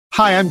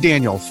Hi, I'm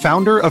Daniel,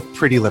 founder of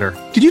Pretty Litter.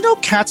 Did you know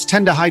cats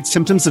tend to hide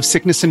symptoms of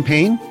sickness and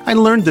pain? I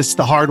learned this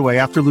the hard way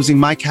after losing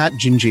my cat,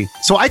 Gingy.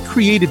 So I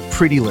created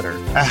Pretty Litter,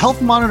 a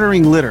health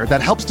monitoring litter that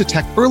helps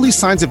detect early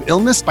signs of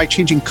illness by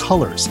changing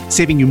colors,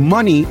 saving you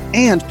money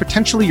and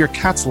potentially your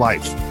cat's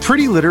life.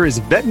 Pretty Litter is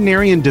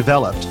veterinarian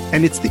developed,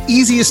 and it's the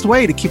easiest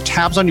way to keep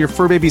tabs on your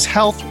fur baby's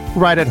health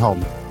right at home.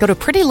 Go to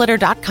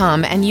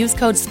prettylitter.com and use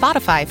code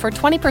SPOTIFY for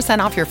 20%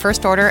 off your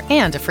first order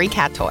and a free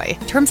cat toy.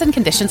 Terms and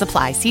conditions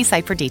apply. See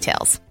site for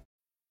details.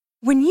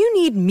 When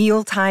you need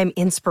mealtime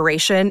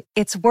inspiration,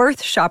 it's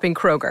worth shopping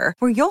Kroger,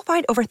 where you'll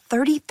find over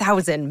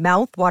 30,000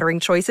 mouth-watering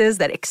choices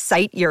that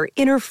excite your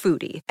inner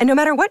foodie. And no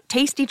matter what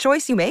tasty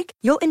choice you make,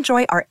 you'll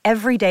enjoy our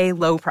everyday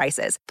low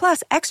prices,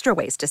 plus extra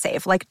ways to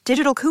save, like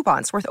digital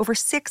coupons worth over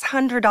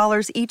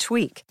 $600 each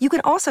week. You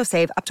can also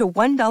save up to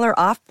 $1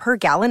 off per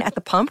gallon at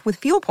the pump with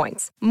fuel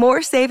points.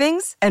 More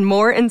savings and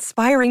more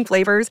inspiring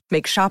flavors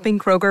make shopping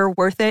Kroger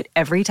worth it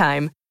every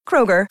time.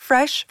 Kroger,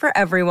 fresh for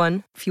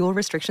everyone. Fuel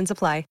restrictions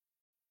apply.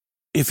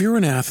 If you're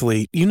an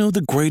athlete, you know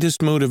the greatest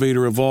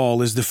motivator of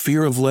all is the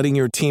fear of letting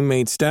your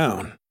teammates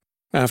down.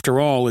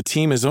 After all, a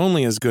team is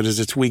only as good as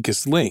its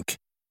weakest link.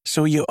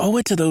 So you owe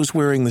it to those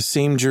wearing the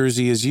same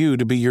jersey as you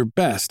to be your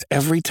best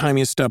every time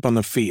you step on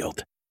the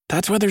field.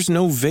 That's why there's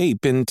no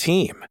vape in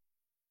team.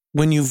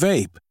 When you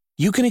vape,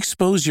 you can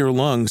expose your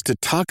lungs to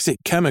toxic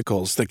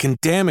chemicals that can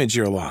damage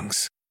your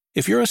lungs.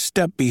 If you're a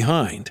step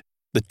behind,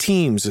 the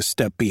team's a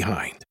step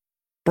behind.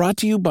 Brought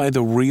to you by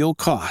The Real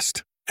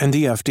Cost and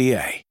the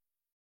FDA.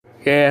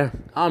 Yeah,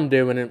 I'm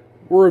doing it.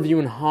 We're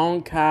reviewing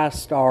Honkai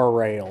Star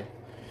Rail.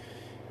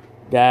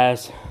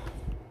 Guys,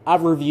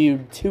 I've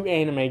reviewed 2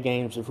 anime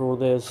games before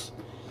this.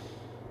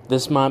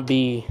 This might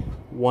be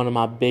one of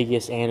my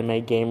biggest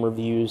anime game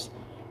reviews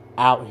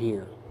out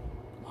here.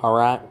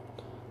 Alright,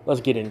 let's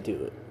get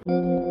into it.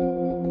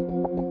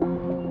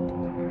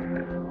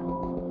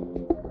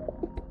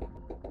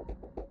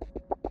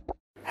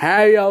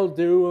 How y'all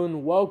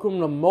doing?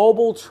 Welcome to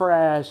Mobile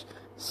Trash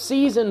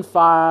Season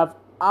 5.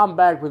 I'm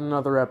back with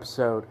another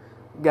episode.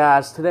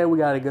 Guys, today we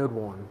got a good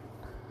one.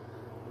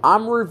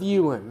 I'm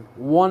reviewing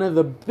one of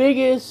the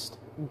biggest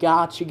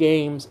gacha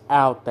games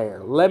out there.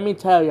 Let me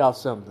tell y'all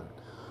something.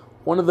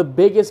 One of the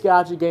biggest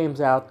gacha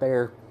games out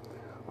there.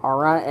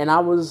 Alright, and I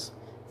was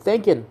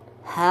thinking,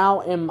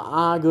 how am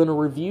I going to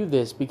review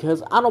this?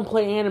 Because I don't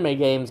play anime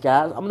games,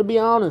 guys. I'm going to be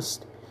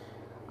honest.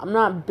 I'm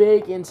not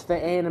big into the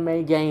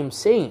anime game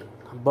scene.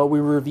 But we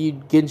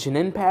reviewed Genshin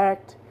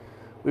Impact.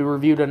 We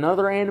reviewed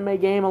another anime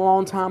game a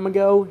long time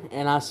ago,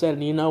 and I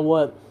said, you know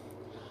what?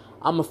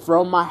 I'm going to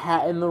throw my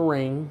hat in the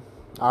ring.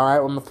 Alright,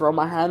 I'm going to throw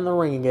my hat in the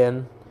ring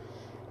again.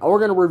 And we're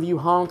going to review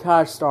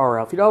Honkai Star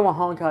Rail. If you don't know what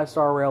Honkai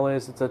Star Rail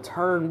is, it's a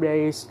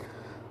turn-based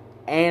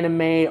anime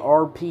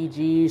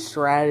RPG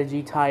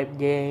strategy type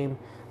game.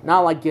 Not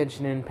like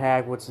Genshin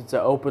Impact, which it's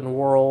an open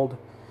world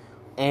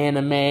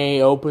anime,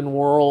 open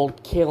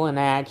world killing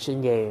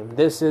action game.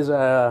 This is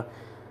a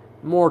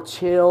more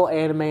chill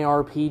anime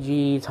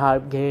RPG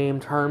type game,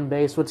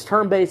 turn-based, which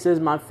turn-based is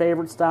my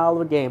favorite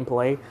style of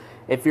gameplay.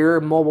 If your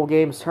mobile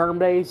game's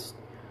turn-based,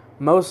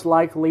 most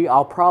likely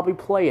I'll probably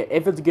play it,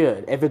 if it's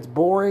good. If it's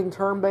boring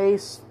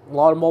turn-based, a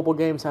lot of mobile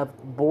games have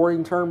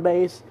boring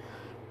turn-based,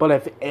 but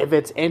if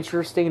it's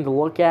interesting to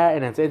look at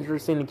and it's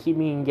interesting to keep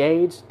me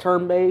engaged,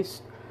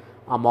 turn-based,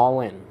 I'm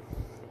all in.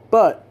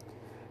 But,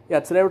 yeah,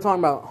 today we're talking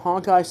about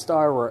Honkai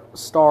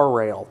Star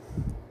Rail.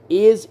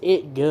 Is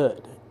it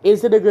good?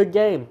 Is it a good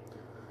game?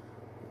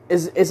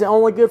 Is it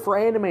only good for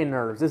anime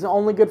nerds? Is it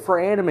only good for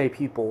anime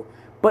people?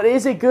 But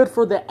is it good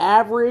for the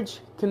average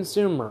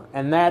consumer?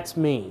 And that's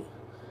me.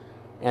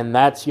 And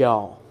that's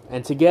y'all.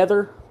 And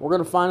together, we're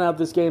going to find out if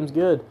this game's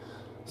good.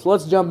 So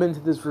let's jump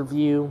into this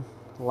review.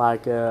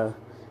 Let's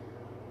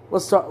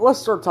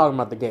start talking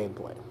about the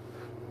gameplay.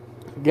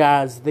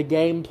 Guys, the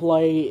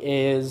gameplay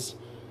is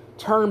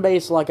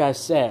turn-based like I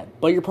said.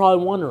 But you're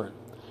probably wondering,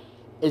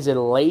 is it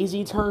a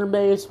lazy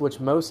turn-based, which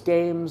most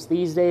games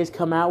these days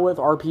come out with,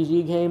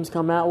 RPG games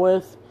come out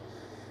with?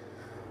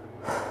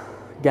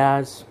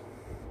 Guys,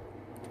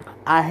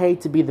 I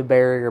hate to be the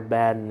bearer of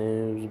bad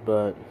news,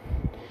 but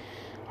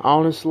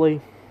honestly,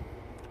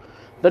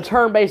 the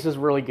turn-based is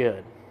really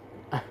good.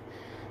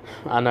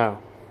 I know.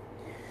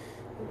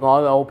 A lot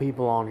of the old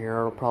people on here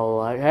are probably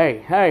like,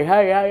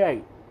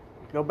 hey,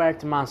 go back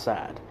to my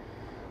side.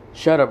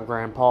 Shut up,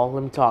 Grandpa,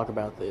 let me talk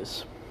about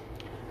this.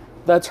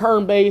 The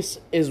turn-based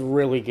is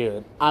really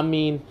good. I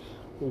mean,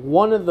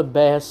 one of the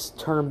best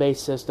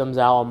turn-based systems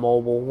out on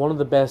mobile. One of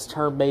the best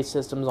turn-based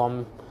systems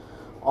on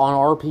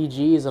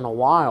RPGs in a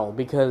while.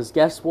 Because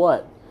guess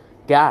what?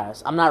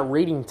 Guys, I'm not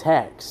reading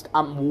text.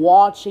 I'm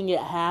watching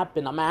it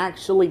happen. I'm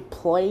actually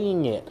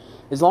playing it.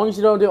 As long as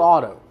you don't do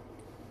auto.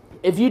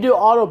 If you do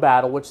auto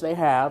battle, which they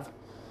have,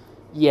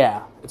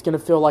 yeah, it's going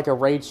to feel like a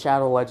Raid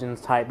Shadow Legends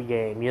type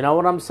game. You know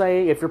what I'm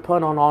saying? If you're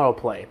putting on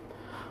autoplay.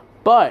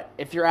 But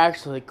if you're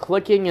actually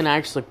clicking and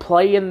actually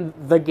playing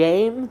the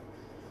game,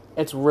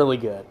 it's really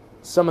good.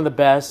 Some of the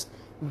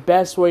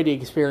best way to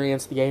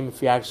experience the game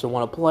if you actually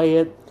want to play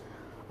it.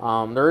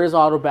 There is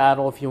auto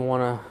battle if you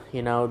want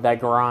to, that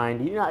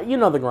grind. You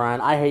know the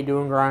grind. I hate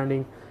doing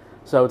grinding,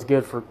 so it's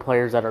good for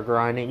players that are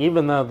grinding.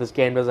 Even though this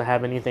game doesn't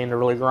have anything to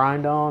really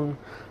grind on,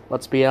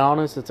 let's be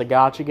honest, it's a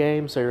gacha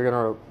game, so you're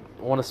going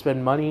to want to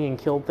spend money and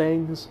kill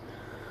things.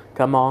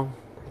 Come on.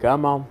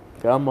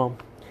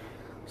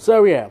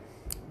 So yeah,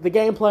 the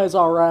gameplay is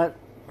alright.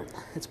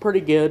 It's pretty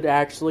good,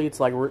 actually.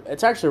 It's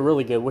actually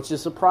really good, which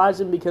is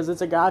surprising because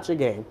it's a gacha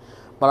game.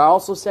 But I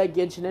also said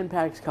Genshin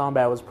Impact's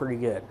combat was pretty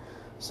good.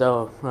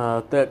 So,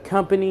 the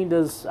company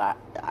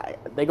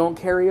they don't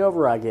carry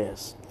over, I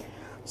guess.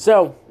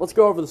 So, let's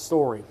go over the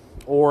story.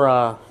 Or,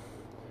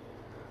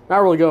 not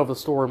really go over the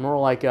story, more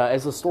like,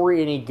 is the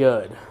story any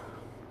good?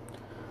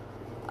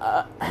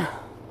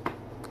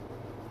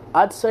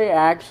 I'd say,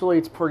 actually,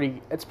 it's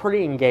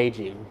pretty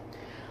engaging.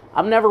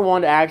 I've never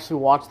wanted to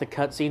actually watch the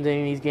cutscenes in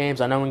any of these games.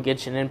 I know in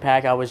Genshin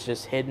Impact, I was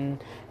just hidden,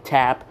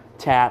 tap,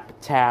 tap,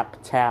 tap,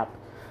 tap.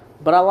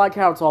 But I like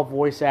how it's all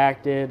voice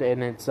acted,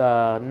 and it's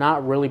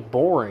not really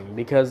boring,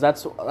 because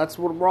that's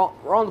what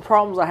one of the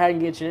problems I had in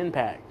Genshin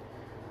Impact.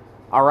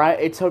 Alright,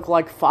 it took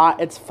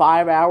it's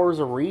 5 hours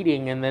of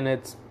reading, and then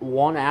it's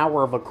 1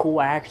 hour of a cool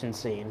action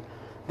scene.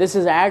 This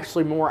is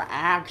actually more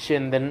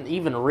action than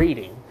even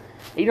reading.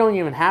 You don't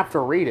even have to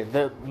read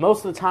it.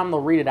 Most of the time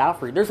they'll read it out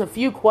for you. There's a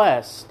few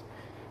quests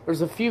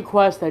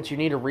that you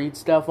need to read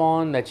stuff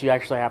on, that you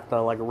actually have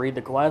to read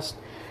the quest,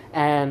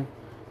 and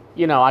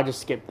I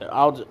just skipped it.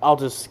 I'll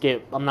just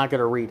skip. I'm not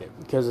gonna read it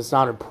because it's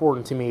not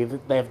important to me.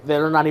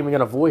 They're not even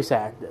gonna voice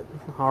act it.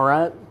 All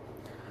right.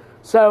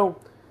 So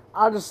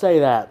I'll just say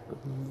that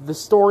the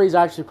story is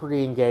actually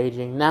pretty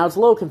engaging. Now it's a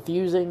little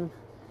confusing.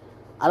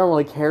 I don't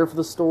really care for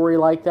the story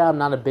like that. I'm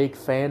not a big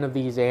fan of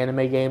these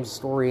anime games'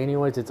 story,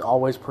 anyways. It's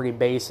always pretty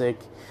basic,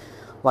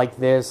 like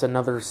this,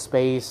 another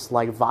space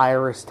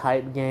virus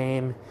type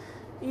game.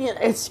 Yeah,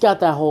 it's got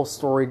that whole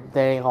story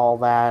thing, all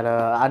that.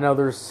 I know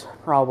there's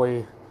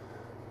probably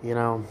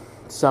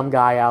some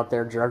guy out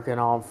there jerking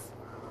off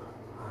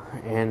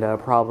and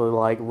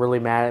probably really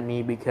mad at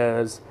me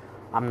because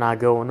I'm not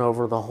going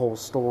over the whole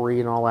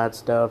story and all that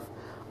stuff.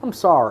 I'm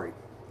sorry.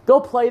 Go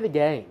play the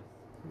game.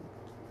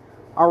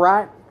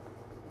 Alright?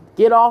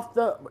 Get off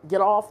the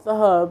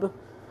hub,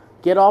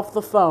 get off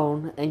the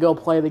phone, and go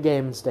play the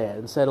game instead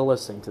of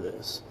listening to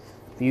this.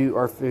 If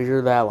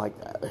you're that like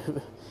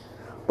that.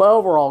 But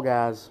overall,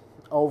 guys,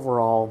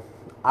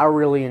 I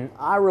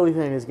really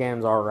think this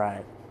game's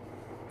alright.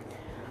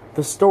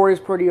 The story's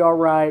pretty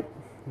alright.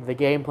 The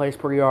gameplay's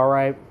pretty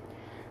alright.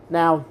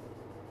 Now,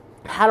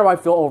 how do I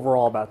feel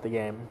overall about the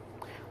game?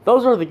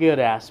 Those are the good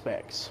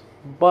aspects.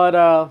 But,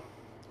 I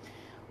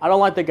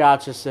don't like the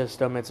gacha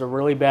system. It's a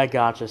really bad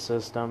gacha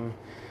system.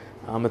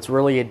 It's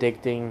really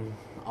addicting.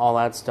 All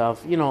that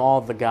stuff.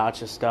 All the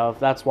gacha stuff.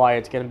 That's why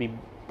it's going to be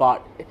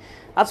bought.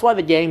 That's why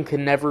the game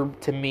can never,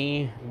 to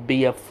me,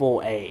 be a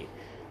full A.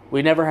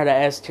 We never had an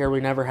S tier. We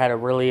never had a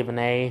really even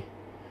A.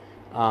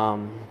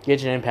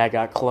 Genshin Impact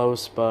got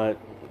close, but,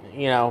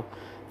 the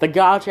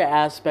gacha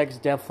aspects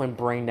definitely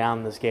bring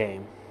down this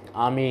game.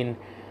 I mean,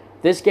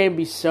 this game would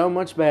be so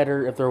much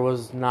better if there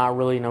was not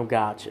really no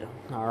gacha.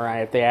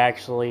 Alright, if they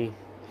actually,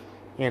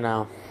 I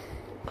don't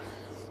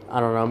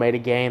know, made a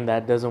game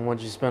that doesn't want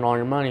you to spend all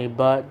your money,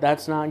 but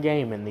that's not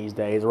gaming these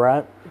days,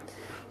 right?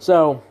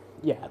 So,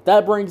 yeah,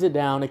 that brings it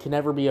down. It can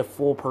never be a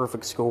full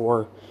perfect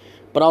score.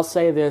 But I'll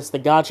say this, the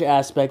gacha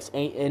aspects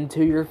ain't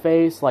into your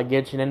face like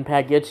Genshin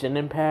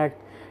Impact,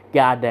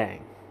 god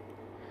dang.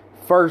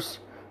 First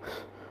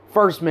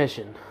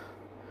mission.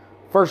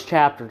 First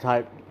chapter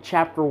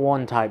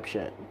 1 type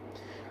shit.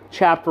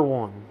 Chapter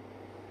 1.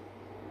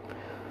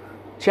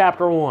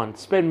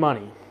 Spend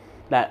money.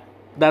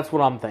 That's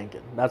what I'm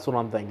thinking. That's what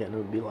I'm thinking it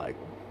would be like.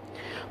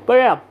 But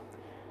yeah,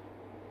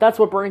 that's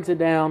what brings it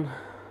down.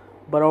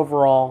 But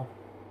overall,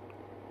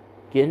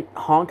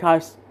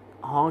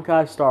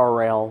 Honkai Star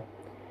Rail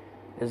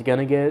is going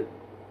to get...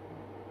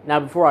 Now,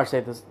 before I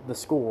say the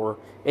score,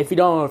 if you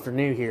don't know, if you're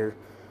new here,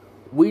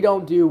 we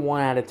don't do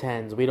 1 out of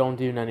 10s. We don't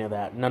do none of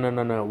that.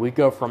 No. We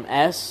go from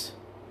S.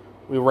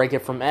 We rank it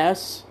from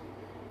S.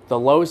 The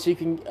lowest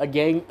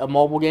a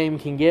mobile game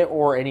can get,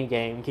 or any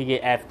game, can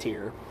get F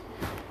tier.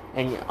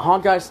 And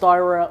Honkai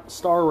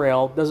Star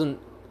Rail doesn't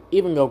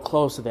even go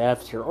close to the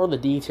F tier, or the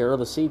D tier, or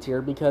the C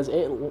tier, because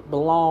it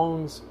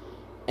belongs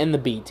in the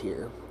B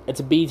tier.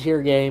 It's a B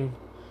tier game.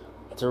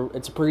 It's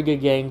a pretty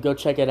good game. Go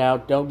check it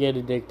out. Don't get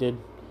addicted.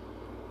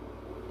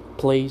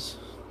 Please,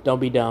 don't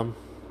be dumb.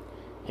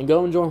 And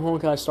go enjoy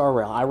Honkai Star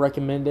Rail. I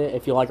recommend it.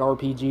 If you like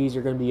RPGs,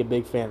 you're going to be a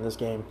big fan of this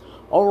game.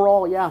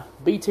 Overall, yeah,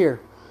 B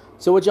tier.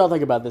 So what y'all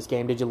think about this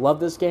game? Did you love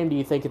this game? Do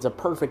you think it's a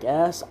perfect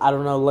S? I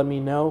don't know. Let me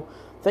know.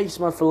 Thank you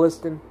so much for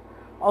listening.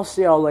 I'll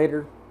see y'all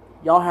later.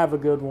 Y'all have a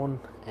good one.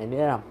 And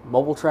yeah,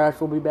 Mobile Trash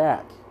will be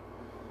back.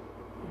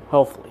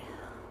 Hopefully.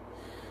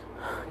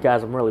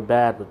 Guys, I'm really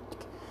bad with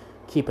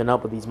keeping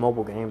up with these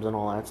mobile games and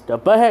all that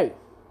stuff. But hey,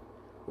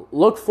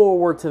 look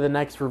forward to the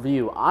next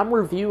review. I'm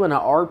reviewing an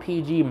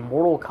RPG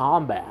Mortal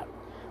Kombat.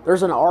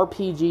 There's an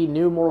RPG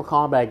new Mortal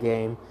Kombat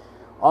game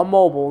on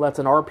mobile that's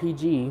an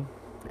RPG.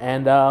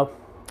 And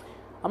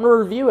I'm going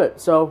to review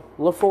it. So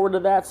look forward to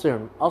that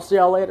soon. I'll see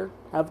y'all later.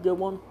 Have a good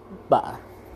one. Bye.